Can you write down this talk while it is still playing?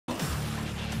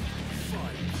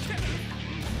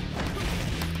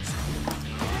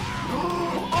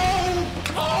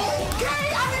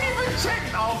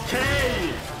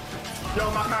Yo,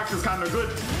 my character's kind of good.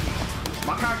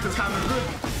 My character's kind of good.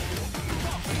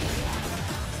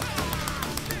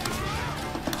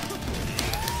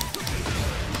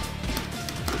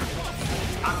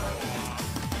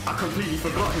 I completely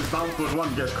forgot his down forward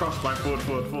 1 gets crushed by forward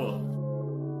 4.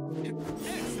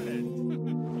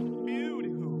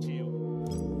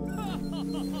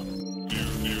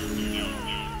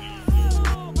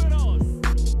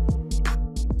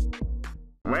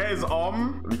 Where's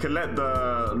We can let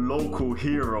the local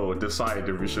hero decide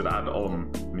if we should add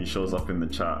when he shows up in the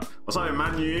chat. What's up,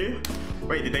 Manu?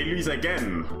 Wait, did they lose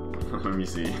again? Let me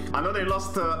see. I know they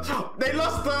lost to... They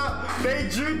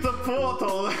drew the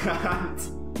Portal.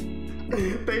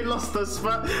 They lost the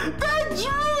Spurs. They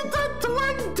drew the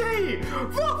 20!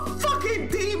 What fucking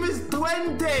team is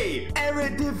 20?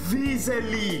 Eredivisie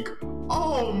League.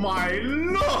 Oh my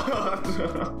lord!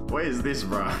 What is this,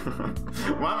 bruh?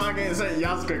 Why am I getting sent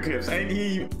Yasuka clips? Ain't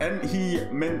he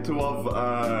meant to have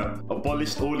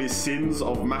abolished all his sins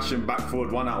of mashing back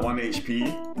forward 1 at 1 HP?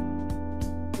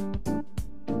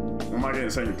 Why am I getting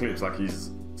sent clips like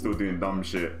he's still doing dumb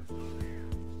shit?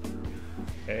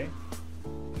 Okay.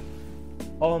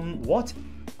 What?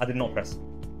 I did not press.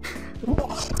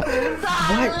 Why did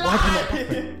you not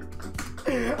press? I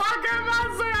cannot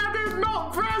say I did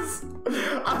not press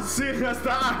as soon as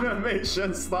the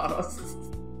animation starts.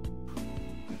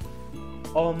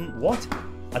 What?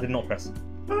 I did not press.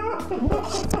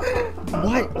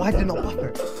 Why did not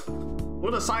buffer? All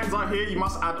the signs are here. You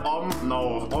must add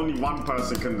No, only one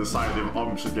person can decide if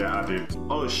should get added.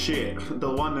 Oh shit, the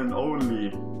one and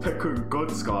only Tekken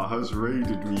Godska has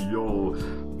raided me, yo.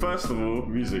 First of all,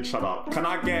 music, shut up. Can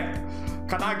I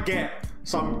get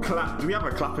some clap? Do we have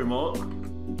a clap emote?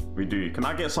 We do. Can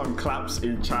I get some claps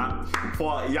in chat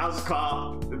for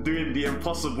Yasuka doing the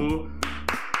impossible?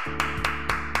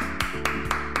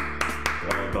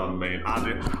 Well done, mate.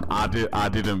 I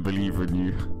didn't believe in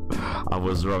you. I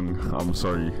was wrong. I'm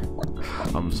sorry.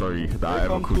 I'm sorry that I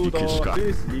ever called you Kishka.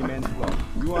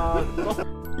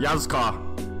 Yasuka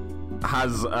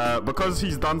has, because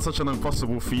he's done such an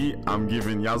impossible feat, I'm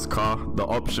giving Yasuka the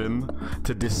option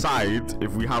to decide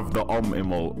if we have the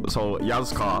emote. So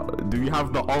Yasuka, do we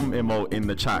have the emote in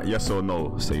the chat? Yes or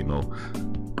no? Say no.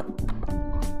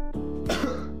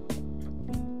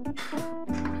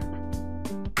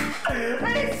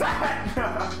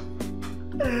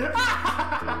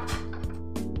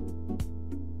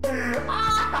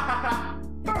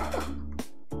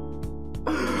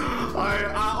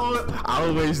 I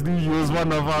always knew you was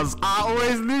one of us. I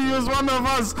always knew you was one of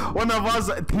us. One of us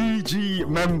TG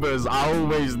members. I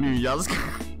always knew Yasuka.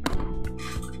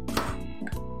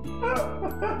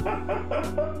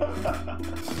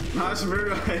 Nice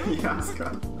move,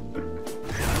 Yasuka.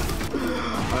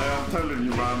 I'm telling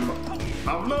you, man.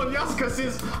 I've known Yasuka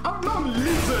I've known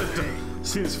Lizard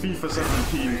since FIFA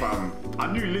 17, fam.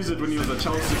 I knew Lizard when he was a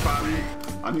Chelsea fan.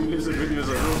 I knew Lizard when he was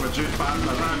a Real Madrid fan.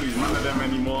 Apparently he's none of them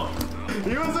anymore.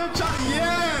 He was a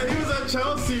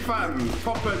Chelsea fan.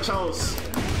 Proper Chelsea.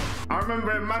 I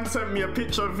remember a man sent me a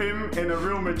picture of him in a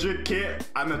Real Madrid kit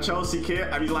and a Chelsea kit,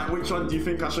 and he's like, which one do you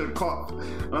think I should cop?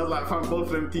 And I was like, fam, both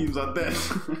of them teams are dead.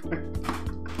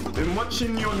 Been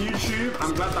watching you on YouTube.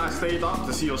 I'm glad that I stayed up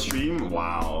to see your stream.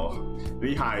 Wow.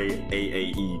 Heihachi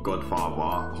AAE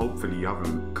Godfather. Hopefully you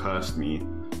haven't cursed me.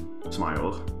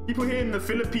 Smile. People here in the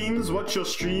Philippines watch your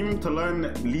stream to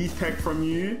learn lead tech from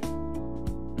you.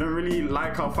 Don't really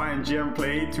like how Fighting GM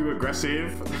play, too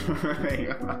aggressive.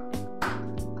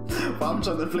 But I'm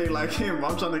trying to play like him.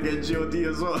 I'm trying to get G.O.D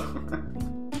as well.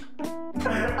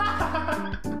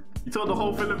 You told the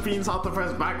whole Philippines how to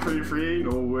press back 3-3?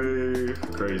 No way.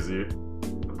 Crazy.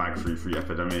 The back 3-3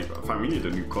 epidemic. Fam, we need a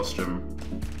new costume.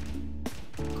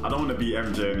 I don't want to be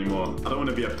MJ anymore. I don't want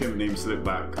to be a pimp named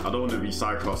Slipback. I don't want to be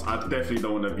Cyclops. I definitely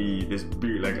don't want to be this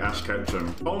bootleg Ash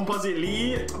Ketchum. Phone Puzzle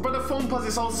Lee? But the Phone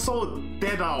Puzzle sounds so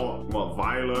dead out. What,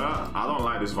 Violet? I don't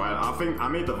like this Violet. I think I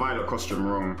made the Violet costume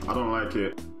wrong. I don't like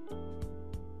it.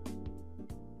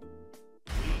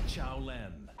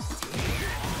 Chaolan.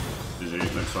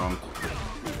 GG, next round.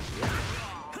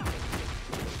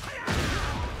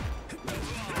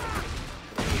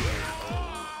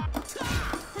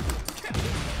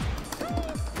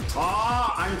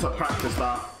 Oh, I need to practice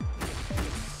that.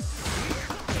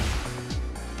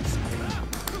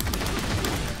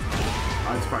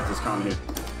 I need to practice can't hit.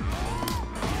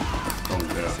 Don't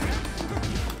care.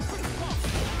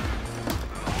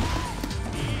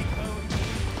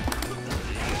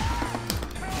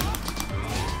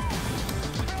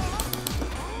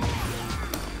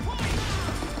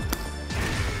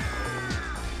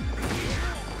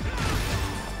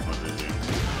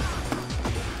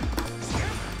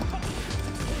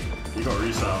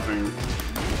 think.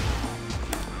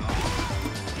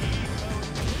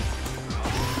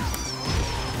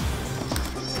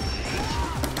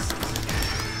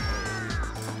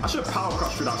 I should power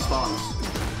crush through that stance.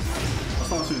 That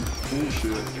stance is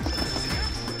bullshit.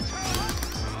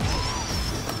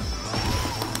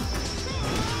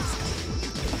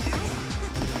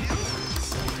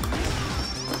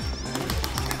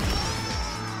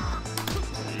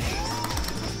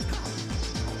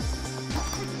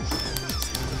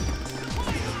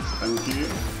 Thank you.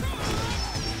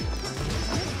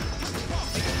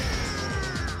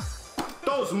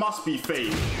 Those must be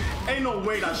fake. Ain't no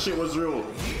way that shit was real.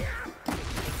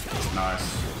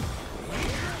 Nice.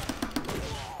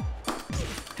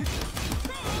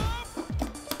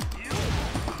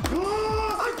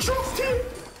 I dropped him!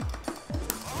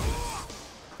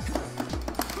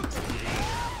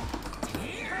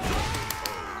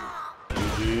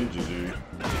 GG.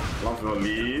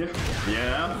 Lovely.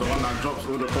 Yeah, the one that drops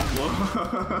all the combo.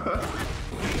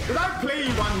 Did I play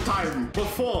you one time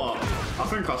before? I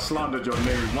think I slandered your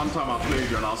name. One time I played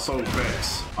you and I was so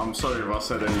vexed. I'm sorry if I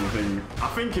said anything. I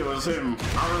think it was him.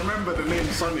 I remember the name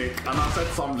Sonic and I said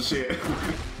some shit.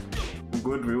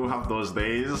 Good, we all have those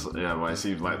days. Yeah, but it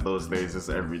seems like those days is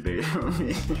every day for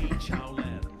me.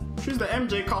 Choose the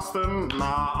MJ custom.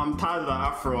 Nah, I'm tired of the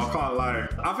afro, I can't lie.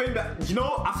 I think that, you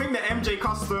know, I think the MJ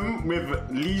custom with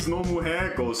Lee's normal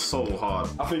hair goes so hard.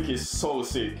 I think it's so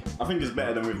sick. I think it's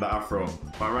better than with the afro.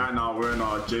 But right now we're in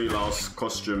our jailhouse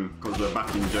costume because we're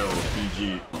back in jail,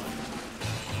 PG.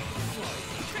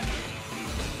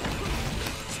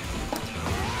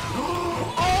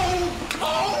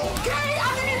 Oh, okay,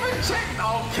 I didn't even check.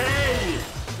 Okay.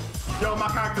 Yo, my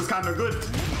character's kind of good.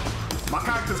 My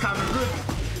character's kind of good.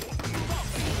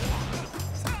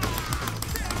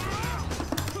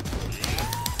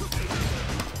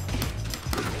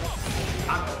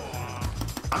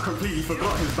 I completely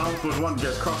forgot his down forward 1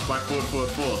 gets crushed by forward forward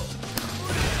 4.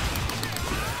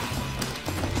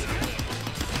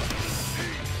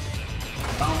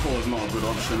 Down forward is not a good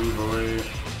option either way.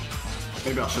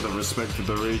 Maybe I should have respected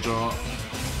the Rager.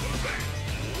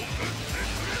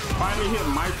 Finally hit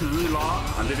Mighty Ruler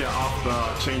and did it after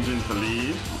changing to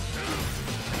Lee.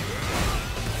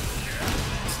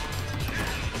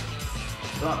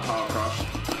 That power crush.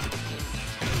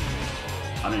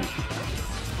 I mean,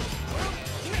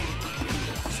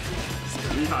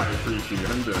 Heihachi freaky,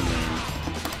 how you doing, man?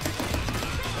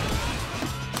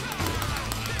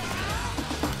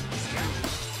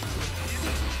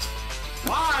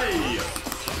 Why?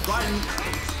 Why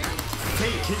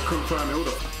take hit confirm all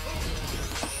the...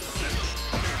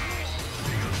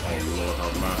 Oh Lord,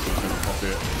 have mercy, I'm gonna pop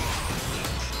it.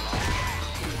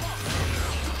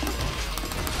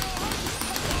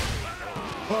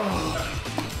 Oh.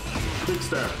 Big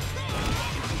step.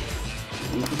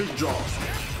 Big drop.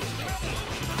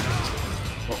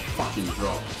 What fucking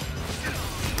drop.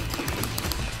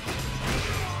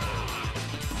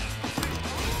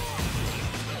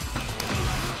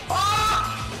 Ah!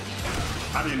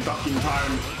 I didn't duck in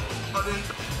time. I didn't.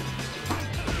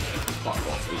 Fuck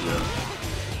off, is it?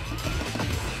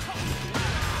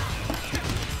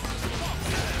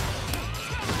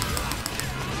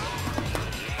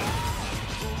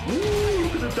 Ooh,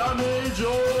 look at the damage,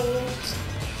 yo!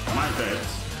 Am I dead?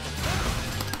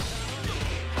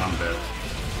 I'm dead.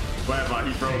 Whatever,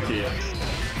 he broke it.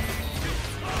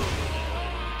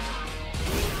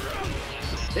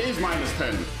 It is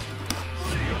 -10.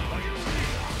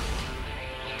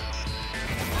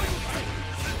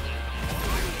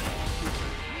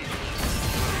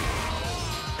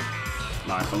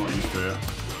 Nice, I'm not used to it.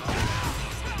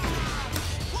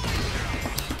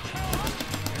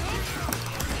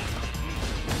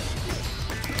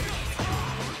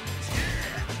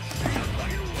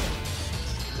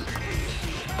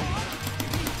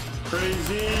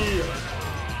 Crazy!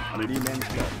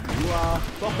 You are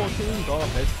supporting the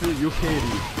best UK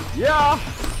league. Yeah!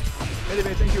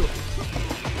 Anyway, thank you.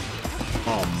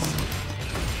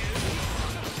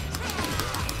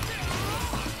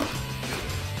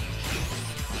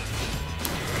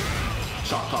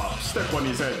 Shut up. Step on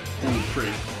his head. Ooh,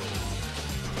 prick.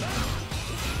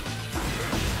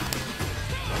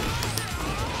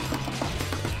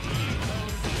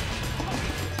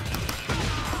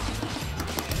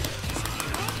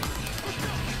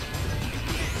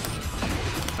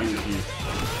 Thank you.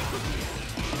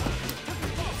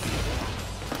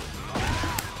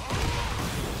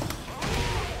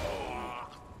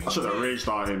 I should have raged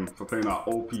at him for playing that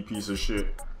OP piece of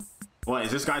shit. What,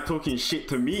 is this guy talking shit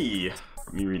to me?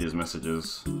 Let me read his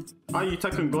messages. Are you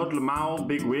Tekken God Lamau?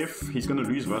 Big whiff. He's gonna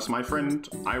lose versus my friend.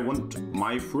 I want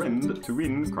my friend to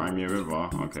win. Cry me a river.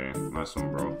 Okay, nice one,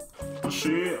 bro. Oh,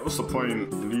 shit. What's the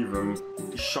point? Leave him.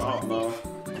 Shut up now.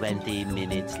 20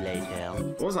 minutes later.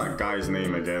 What was that guy's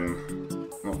name again?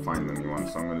 I'm not finding anyone,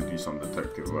 so I'm gonna do some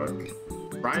detective work.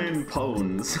 Brian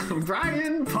Pones.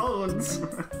 Brian Pones.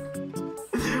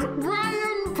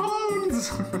 Brian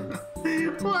Pones.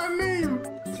 What a name.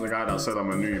 It's the guy that said I'm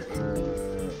a noob.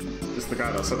 It's the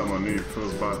guy that said I'm a noob.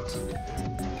 Feels bad.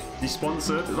 He's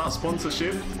sponsored. Is that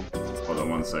sponsorship? Hold on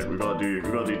one sec. We gotta do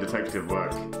detective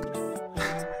work.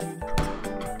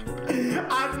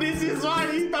 And this is why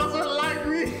he doesn't like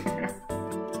me.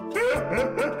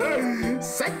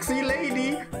 Sexy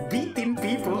lady beating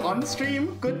people on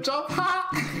stream. Good job, ha!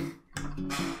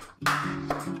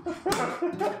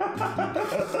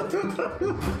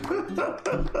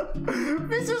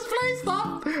 Mrs.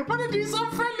 Playstop, wanna do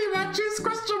some friendly matches?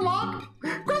 Question mark?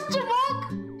 Question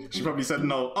mark? She probably said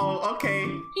no. Oh, okay.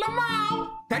 Lamau!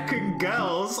 Tekken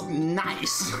girls,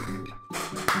 nice.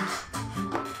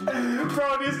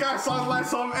 Bro, this guy sounds like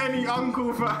some any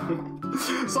uncle, fam.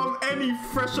 Some any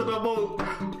fresh on the boat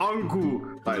uncle.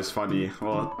 That is funny.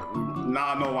 Well, now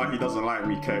I know why he doesn't like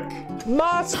me, Kek.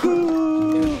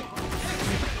 Masku!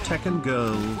 Tekken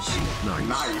girls, nice.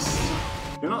 Nice.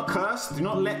 You're not cursed. Do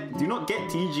not get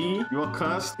TG. You are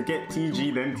cursed to get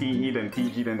TG, then TE, then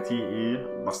TG, then TE.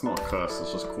 That's not a curse.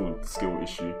 It's just called skill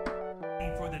issue.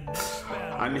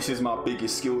 And this is my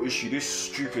biggest skill issue. This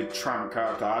stupid tramp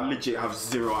character. I legit have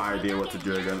zero idea what to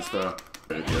do against her.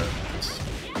 Yeah.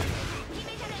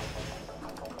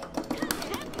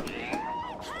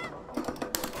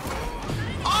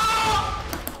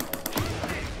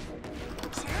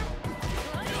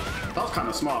 That was kind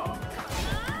of smart.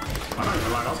 I don't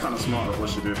even lie, that was kind of smart of what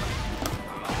she did.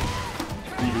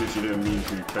 Even if she didn't mean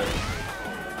to, okay.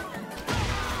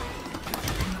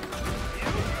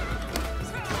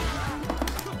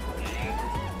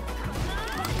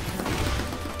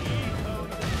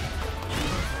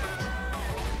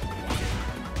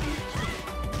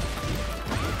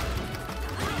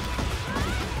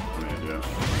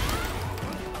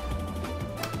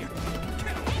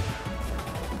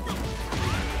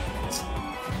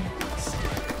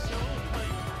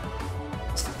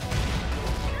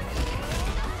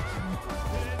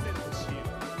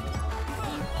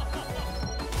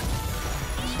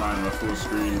 Fine, we're full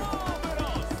screen.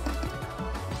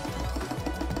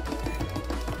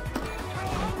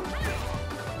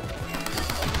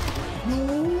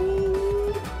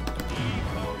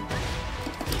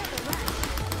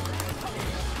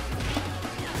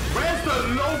 Where's the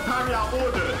low parry I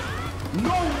ordered?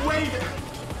 No way!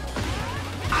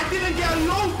 I didn't get a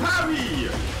low parry!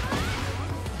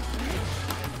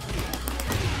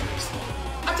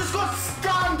 I just got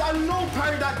stunned and low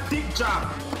parry that dick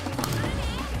jab.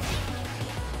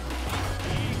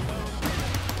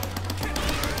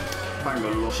 Thank the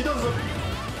Lord. She doesn't.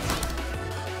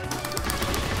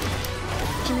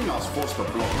 What do you mean I was forced to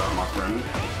block that, my friend?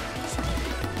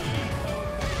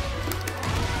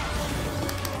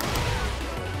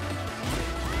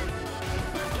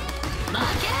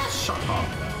 Shut up.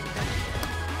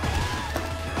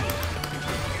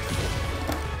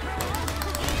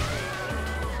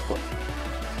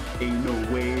 Ain't no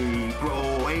way,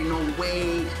 bro. Ain't no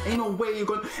way. Ain't no way you're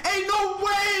gonna. Ain't no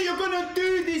way you're gonna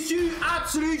do this, you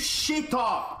absolute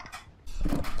shitter.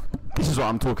 This is what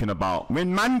I'm talking about.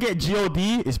 When man get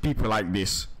G.O.D, it's people like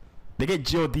this. They get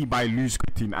G.O.D by loose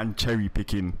quitting and cherry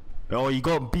picking. Oh, he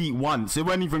got beat once. It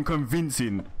wasn't even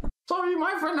convincing. Sorry,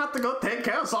 my friend had to go take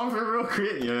care of something real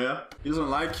quick. Yeah. He doesn't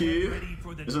like you.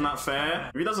 Isn't that fair?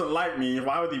 If he doesn't like me,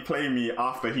 why would he play me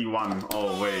after he won?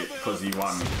 Oh, wait, because he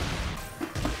won.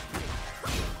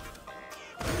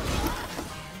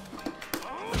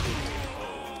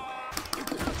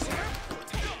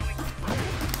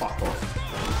 Fuck off.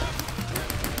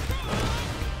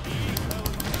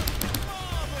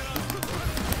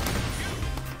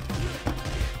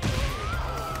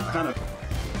 Kind of.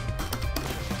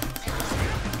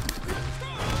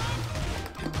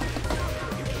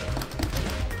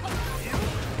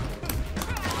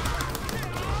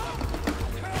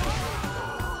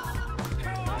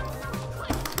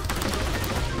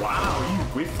 Wow, you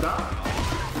whiffed that?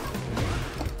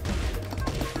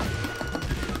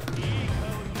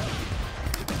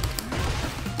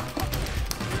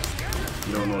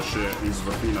 You don't know shit, he's a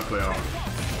Rafina player.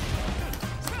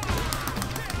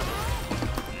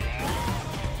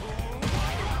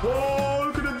 Whoa,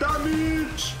 look at the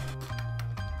damage!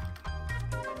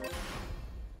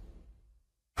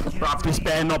 Bro, I bruv, this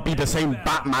better not be the same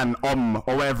Batman or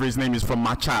whatever his name is from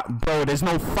my chat. Bro, there's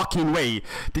no fucking way.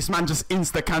 This man just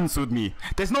insta-cancelled me.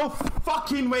 There's no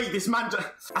fucking way this man just...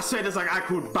 I swear there's like I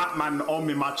called Batman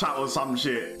in my chat or some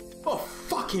shit. Oh,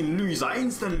 fucking loser.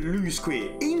 Instant lose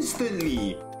quit.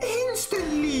 Instantly.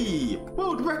 Instantly.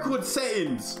 World record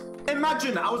settings.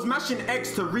 Imagine I was mashing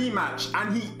X to rematch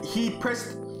and he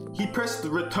pressed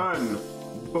return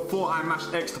before I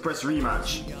mashed X to press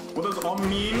rematch. What does on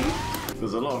mean?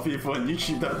 There's a lot of people on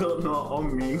YouTube that don't know what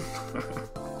on means.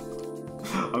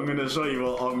 I'm gonna show you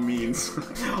what on means.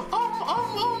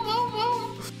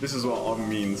 This is what on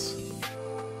means.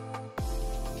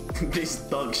 This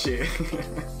dog shit.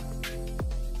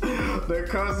 The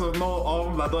curse of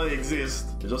no that don't exist.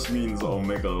 It just means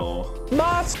omega law.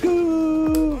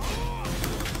 Masku!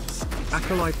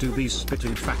 Acolyte, do these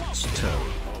spitting facts toe?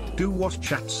 Do what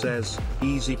chat says,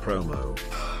 easy promo.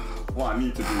 What I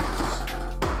need to do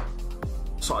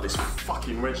is start this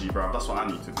fucking wedgie, bro. That's what I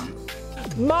need to do.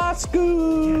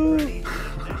 Masku!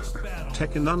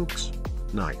 Tekken unks,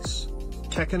 nice.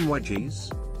 Tekken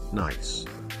wedgies, nice.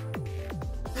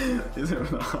 Is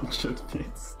it 100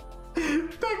 bits?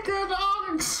 Tekken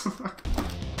unks!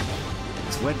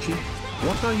 Wedgie,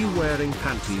 what are you wearing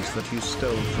panties that you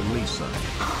stole from Lisa?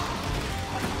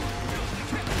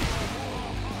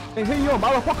 Hey, hey, yo,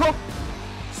 motherfucker!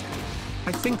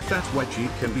 I think that wedgie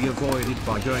can be avoided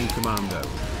by going commando.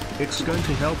 It's going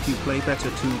to help you play better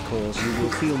too, cause you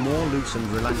will feel more loose and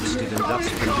relaxed and thus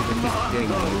can do the big game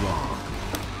no longer.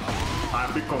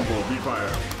 Alright, big combo, be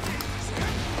quiet.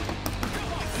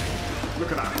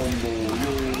 Look at that combo,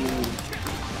 yo.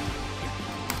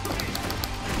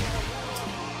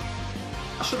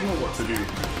 I should know what to do.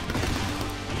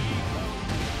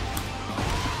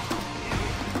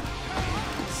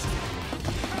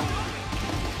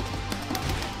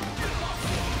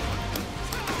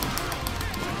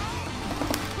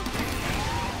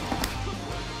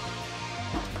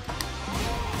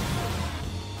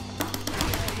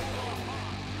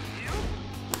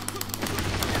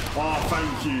 Oh,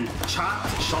 thank you. Chat,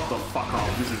 shut the fuck up.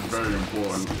 This is very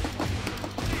important.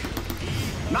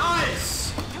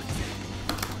 Nice!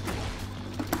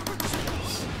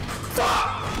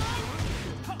 Fuck!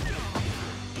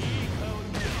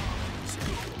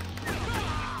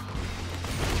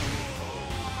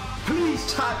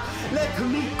 Please, chat, let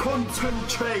me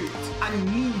concentrate. I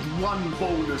need one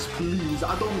bonus, please.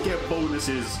 I don't get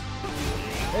bonuses.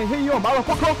 Hey, hey, yo,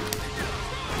 motherfucker!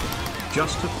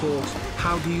 Just a thought,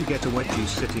 how do you get a wedgie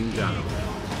sitting down?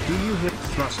 Do you hip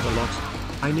thrust a lot?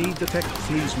 I need the tech,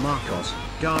 please Marcos.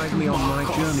 Guide me on my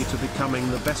journey to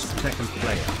becoming the best Tekken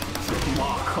player.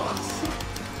 Marcos.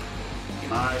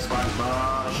 Nice, fine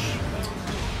bash.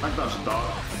 Like that's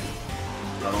dark.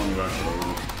 I don't go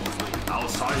through.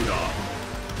 Outsider.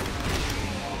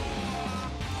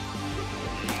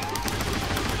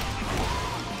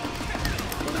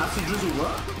 But acid drizzle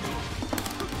work?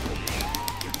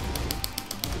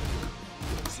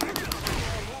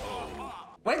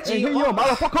 Hey, hey, yo,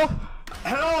 motherfucker!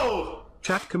 Hello!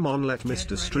 Chat, come on, let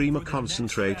Mr. Streamer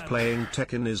concentrate. Playing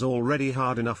Tekken is already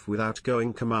hard enough without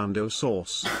going commando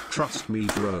sauce. Trust me,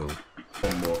 bro.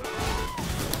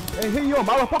 Hey, hey, yo,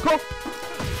 motherfucker!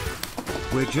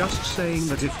 We're just saying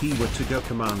that if he were to go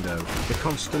commando, the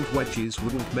constant wedges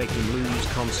wouldn't make him lose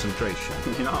concentration.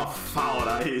 You know how foul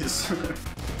that is.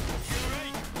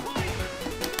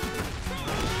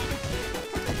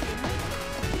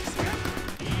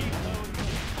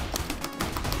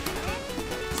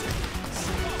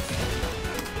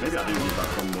 Maybe I didn't use that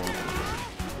combo.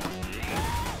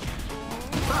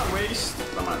 Is that a waste?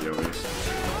 That might be a waste.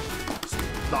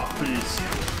 Stop, please.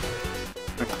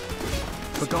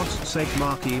 For God's sake,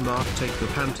 Marky Mark, take the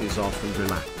panties off and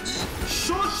relax.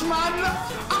 Shush, man!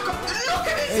 Look at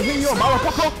this! Hey, hey, yo,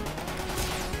 motherfucker!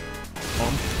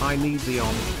 I need the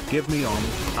on. Give me on.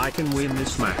 I can win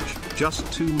this match.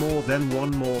 Just 2 more, then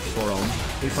 1 more for on.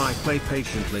 If I play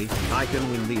patiently, I can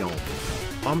win the on.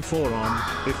 For on.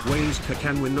 If Waze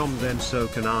can win on, then so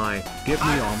can I. Give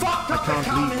me on. I can't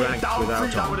leave ranked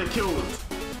without on.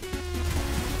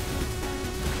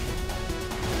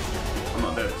 I'm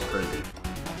not dead, it's crazy.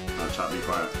 Chat, be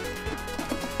quiet.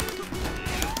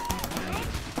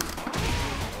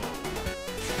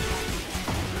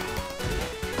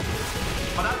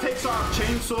 Oh, that takes our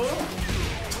chainsaw.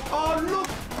 Oh, look!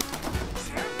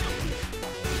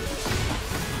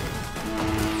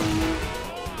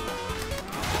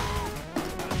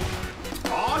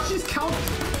 Oh, she's counting.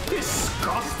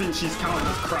 Disgusting, she's counting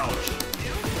as crouch.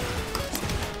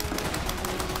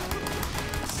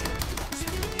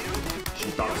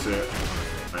 She ducks it.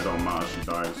 It don't matter, she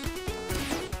dies.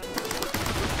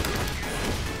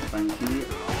 Thank you.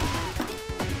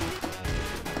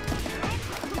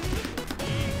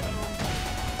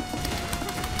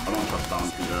 I don't trust down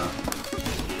to there.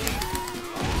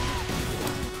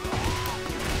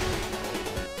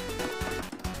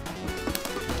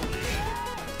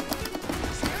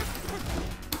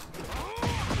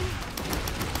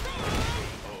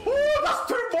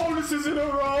 In a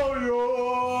row,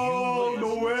 yo!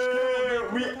 No way!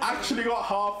 We actually got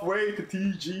halfway to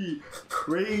TG.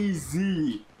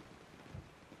 Crazy.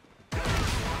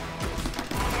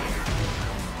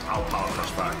 I'll power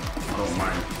crush back. I don't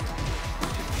mind.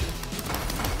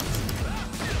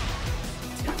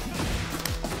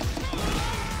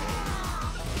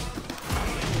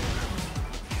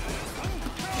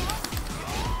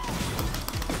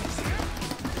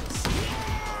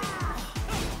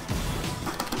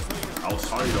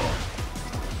 Outsider.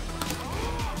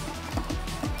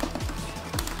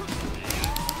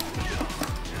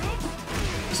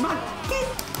 It's not deep.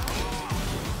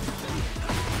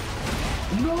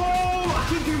 No, I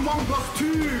can do 1+2.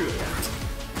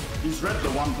 He's read the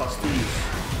 1+2s.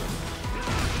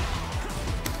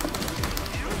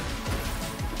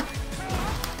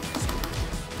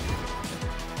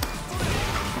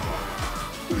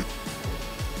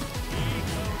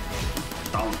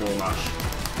 Down 4 mash.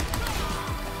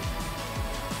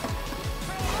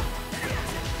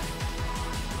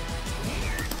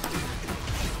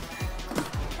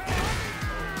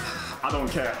 I don't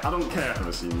care. I don't care for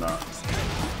the scene that.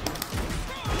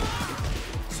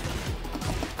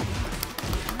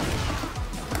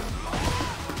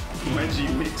 Reggie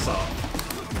mix up.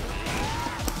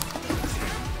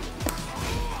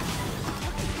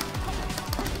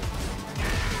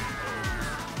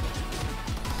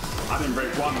 I didn't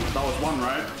break one. That was one,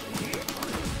 right?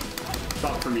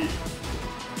 Stop for me.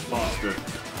 Bastard.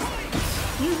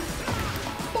 You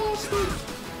bastard.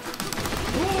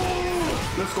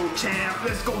 Oh, let's go, champ.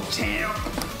 Let's go, champ.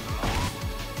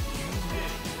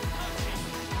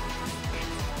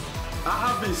 I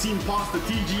haven't seen past the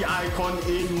TG icon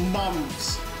in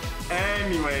months.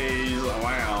 Anyways,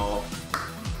 wow.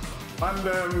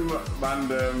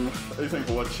 Mandem, thanks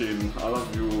for watching. I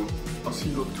love you. I'll see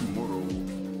you tomorrow.